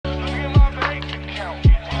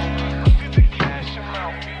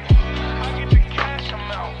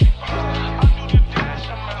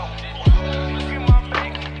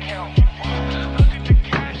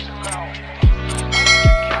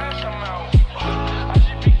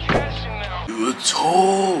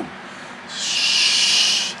YouTube.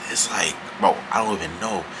 Shh. It's like, bro, I don't even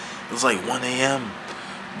know. It's like 1 a.m.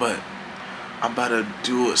 But I'm about to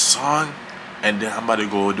do a song, and then I'm about to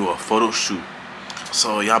go do a photo shoot.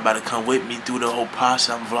 So y'all about to come with me through the whole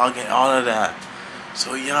process. I'm vlogging all of that.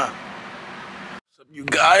 So yeah. What's up, you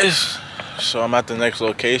guys? So I'm at the next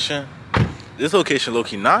location. This location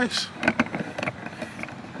low-key nice.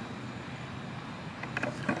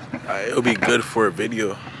 It'll be good for a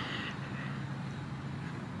video.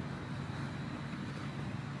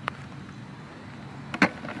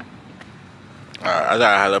 I thought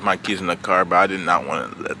I had left my keys in the car, but I did not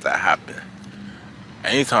want to let that happen.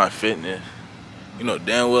 Anytime Fitness, you know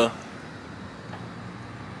damn well.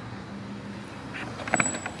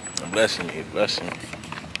 Blessing you, blessing you.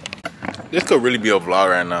 This could really be a vlog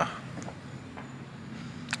right now.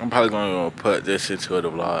 I'm probably gonna put this into the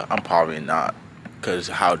vlog. I'm probably not, because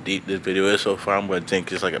how deep this video is so far. I'm gonna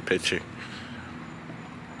think it's like a picture.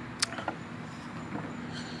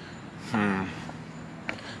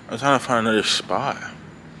 I'm trying to find another spot.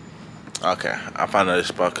 Okay, I found another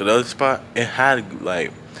spot. Cause the other spot, it had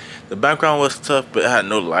like, the background was tough, but it had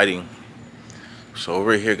no lighting. So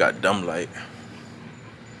over here got dumb light.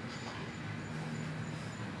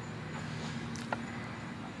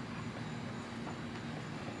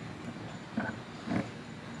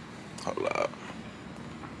 Hold up.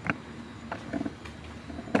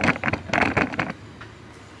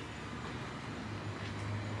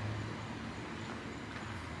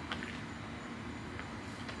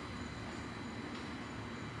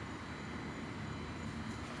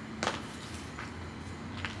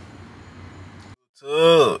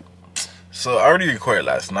 So I already recorded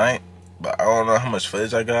last night, but I don't know how much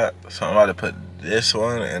footage I got. So I'm about to put this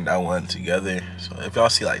one and that one together. So if y'all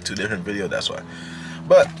see like 2 different videos, that's why.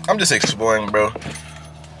 But I'm just exploring, bro.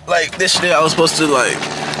 Like this shit I was supposed to like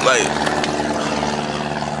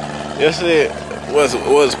yesterday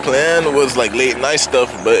was planned, was like late night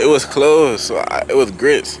stuff, but it was closed, so it was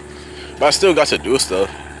grits. But I still got to do stuff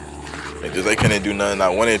because I couldn't do nothing I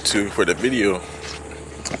wanted to for the video.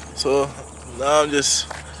 So now I'm just,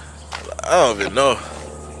 I don't even know.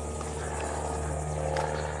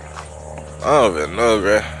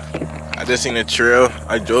 Bro. I just seen the trail.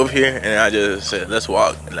 I drove here and I just said, let's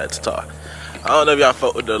walk and let's talk. I don't know if y'all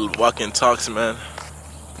fuck with the walking talks, man.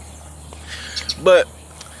 But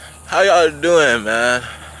how y'all doing, man?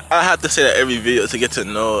 I have to say that every video to get to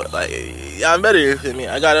know, like, y'all better, you feel me?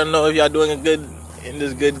 I gotta know if y'all doing a good, in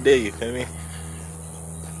this good day, you feel me?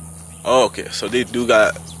 Oh, okay, so they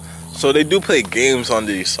do play games on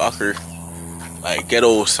the soccer, like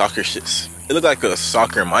ghetto soccer shits. It look like a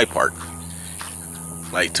soccer in my park.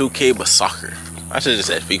 Like 2K but soccer. I should just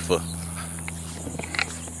said FIFA.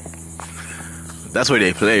 That's where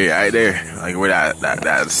they play right there. Like where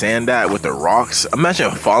that sand at with the rocks.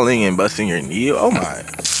 Imagine falling and busting your knee. Oh my.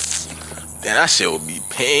 Damn, that shit would be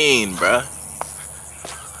pain, bruh.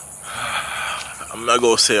 I'm not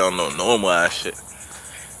gonna say on no normal ass shit.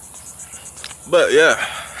 But yeah.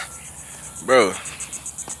 Bro.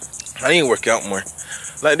 I need to work out more.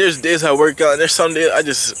 Like there's days I work out and there's some days I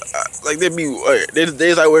just like there's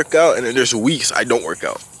days I work out and then there's weeks I don't work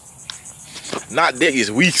out. Not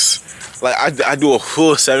days, weeks. Like I do a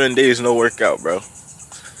full 7 days no workout, bro.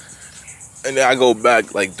 And then I go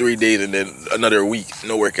back like 3 days and then another week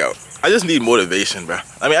no workout. I just need motivation, bro.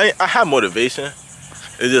 I mean I have motivation.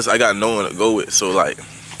 It's just I got no one to go with. So like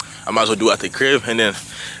I might as well do it at the crib, and then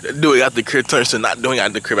doing it at the crib turns to not doing it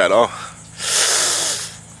at the crib at all.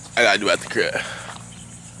 I gotta do it at the crib.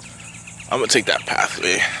 I'm gonna take that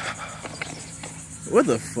pathway. What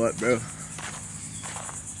the fuck, bro?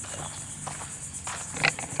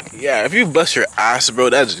 Yeah, if you bust your ass, bro,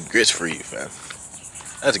 that's grits for you, fam.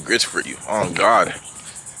 That's grits for you. Oh God.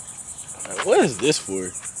 Like, what is this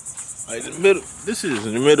for? Like the middle. This is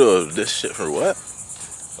in the middle of this shit for what?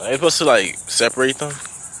 Like, you supposed to like separate them?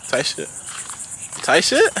 Type shit. Type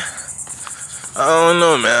shit? I don't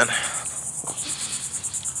know, man.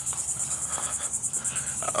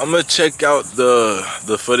 I'm gonna check out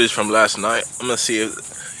the footage from last night. I'm gonna see if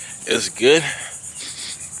it's good.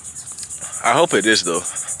 I hope it is though.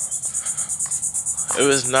 If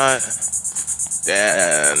it's not,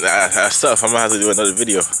 damn, that's tough. I'm gonna have to do another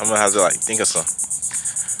video. I'm gonna have to like think of something.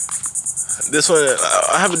 This one,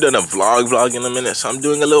 I haven't done a vlog in a minute, so I'm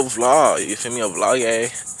doing a little vlog. You feel me? A vlog, eh?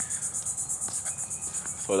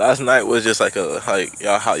 So last night was just like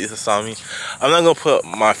y'all how you saw me. I'm not gonna put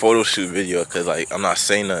my photo shoot video because like I'm not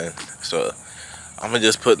saying nothing. So I'm gonna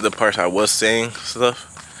just put the parts I was saying stuff.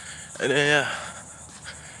 And then yeah.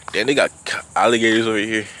 Then they got alligators over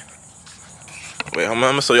here. Wait, I'm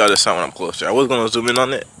gonna show y'all the sound when I'm closer. I was gonna zoom in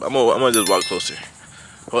on it, but I'm gonna just walk closer.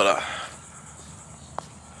 Hold on.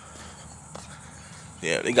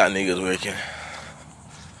 Yeah, they got niggas working.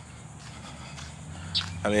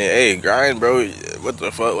 I mean, hey, grind, bro. What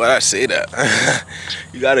the fuck? Why'd I say that?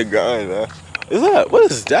 You gotta grind, man.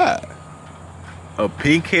 What is that? A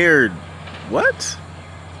pink-haired what?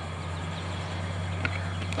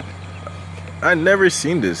 I never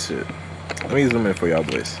seen this shit. Let me zoom in for y'all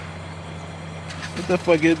boys. What the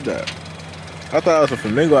fuck is that? I thought it was a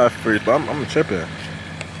flamingo at first, but I'm tripping.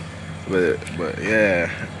 But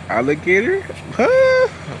yeah, alligator? Huh?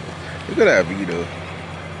 Look at that view though.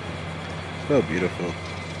 So beautiful.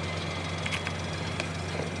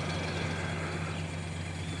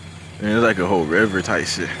 And it's like a whole river type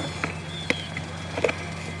shit.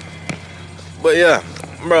 But yeah,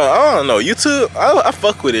 bro, I don't know. YouTube, I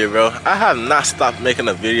fuck with it, bro. I have not stopped making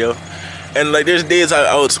a video. And like there's days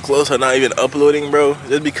I was close to not even uploading, bro.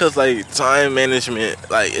 Just because like time management,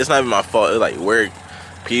 like it's not even my fault. It's like work,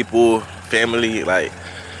 people, family, like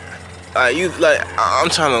I'm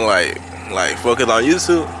trying to like focus on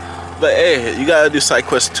YouTube. But hey, you gotta do side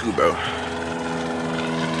quests too, bro.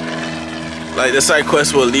 Like the side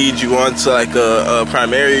quest will lead you on to like a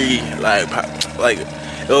primary, like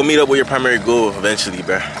it'll meet up with your primary goal eventually,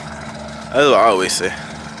 bro. That's what I always say.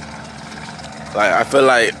 Like I feel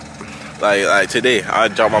like today I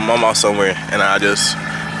dropped my mom off somewhere and I just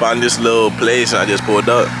found this little place and I just pulled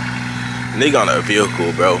up. And they got a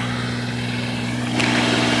vehicle, bro.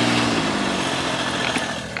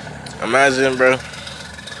 Imagine, bro.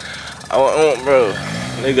 I want, bro.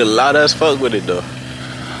 Nigga loud as fuck with it though.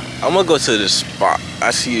 I'm gonna go to this spot.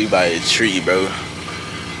 I see you by a tree, bro.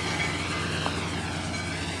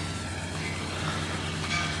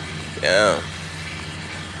 Yeah.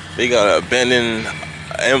 They got an abandoned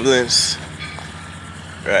ambulance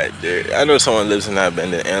right there. I know someone lives in that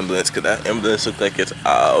abandoned ambulance because that ambulance looks like it's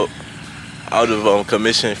out of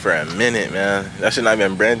commission for a minute, man. That should not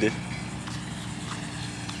been branded.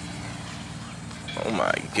 Oh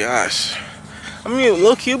my gosh. I mean,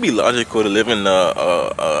 low-key, it'd be logical to live in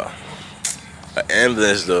an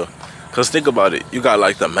ambulance though, cause think about it. You got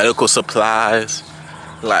like the medical supplies.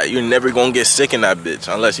 Like you're never gonna get sick in that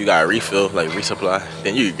bitch unless you got a refill, like resupply.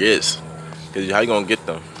 Then you get, cause how you gonna get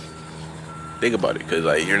them? Think about it, cause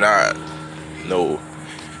like you're not no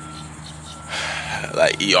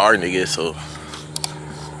like ER nigga, so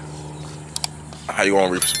how you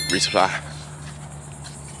gonna resupply?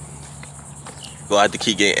 We'll have to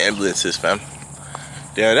keep getting ambulances, fam.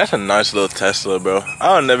 Damn, that's a nice little Tesla, bro.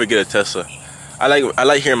 I'll never get a Tesla. I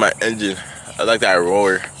like hearing my engine. I like that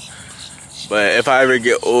roar. But if I ever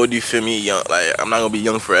get old, you feel me, young, like I'm not gonna be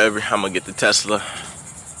young forever. I'm gonna get the Tesla.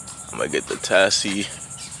 I'm gonna get the Tessie.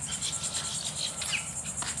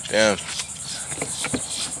 Damn.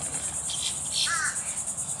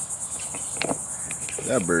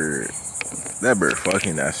 That bird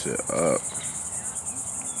fucking that shit up.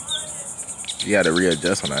 You gotta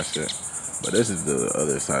readjust on that shit. But this is the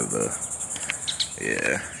other side of the,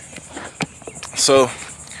 yeah. So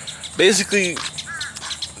basically,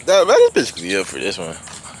 that is basically it for this one.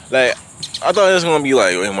 Like I thought it was gonna be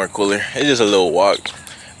like way more cooler. It's just a little walk,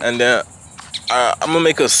 and then I'm gonna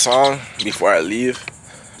make a song before I leave.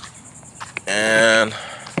 And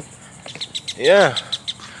yeah,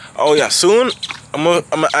 oh yeah, soon I'm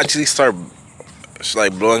gonna actually start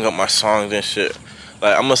like blowing up my songs and shit.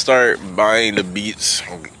 Like I'm gonna start buying the beats,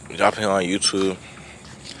 dropping on YouTube,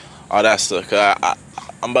 all that stuff. Cause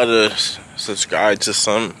I'm about to subscribe to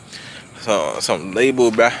some label,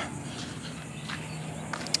 bruh.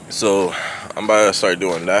 So I'm about to start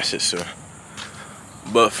doing that shit soon.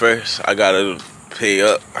 But first, I gotta pay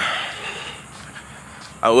up.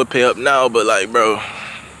 I would pay up now, but like, bro,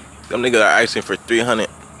 them niggas are asking for $300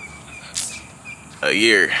 a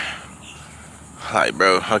year. Like,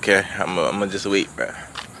 bro, okay, I'm gonna just wait, bro.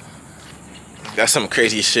 That's some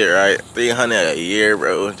crazy shit, right? $300 a year,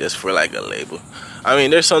 bro, just for like a label. I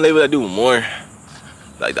mean, there's some labels that do more,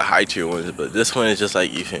 like the high tier ones, but this one is just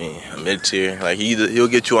like, you feel me, a mid tier. Like he'll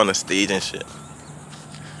get you on the stage and shit,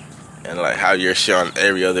 and like have your shit on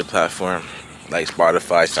every other platform, like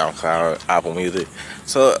Spotify, SoundCloud, Apple Music.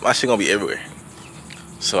 So my shit gonna be everywhere.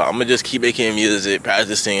 So I'm gonna just keep making music,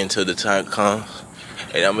 practicing until the time comes,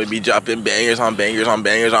 and I'm gonna be dropping bangers on bangers on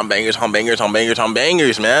bangers on bangers on bangers on bangers on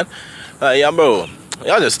bangers, man. Yeah, bro,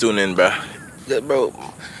 y'all just tune in, bro. Yeah, bro,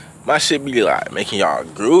 my shit be like making y'all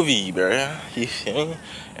groovy, bro. You feel me?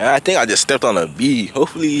 And I think I just stepped on a bee.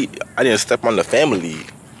 Hopefully, I didn't step on the family.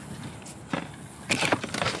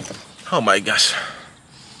 Oh my gosh.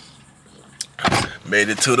 Made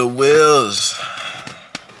it to the wheels.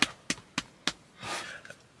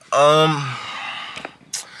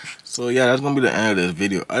 So yeah, that's gonna be the end of this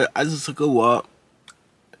video. I just took a walk,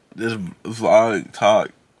 this vlog talk,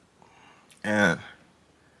 and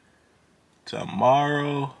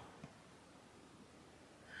tomorrow.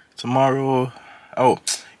 Oh,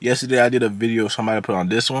 yesterday I did a video somebody put on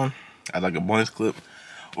this one as like a bonus clip,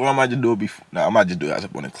 or I might just do it before. No, I might just do it as a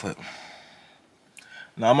bonus clip.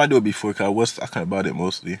 No, I might do it before because I was talking about it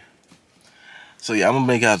mostly. So yeah, I'm gonna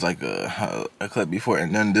make it as like a clip before,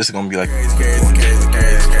 and then this is gonna be like. So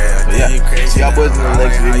yeah, see y'all boys in the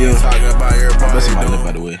next video. I'm messing my lip,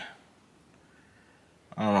 by the way.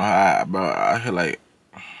 I don't know how, bro. I feel like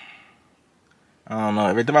I don't know.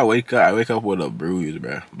 Every time I wake up with a bruise,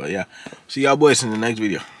 bro. But yeah, see y'all boys in the next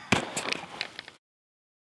video.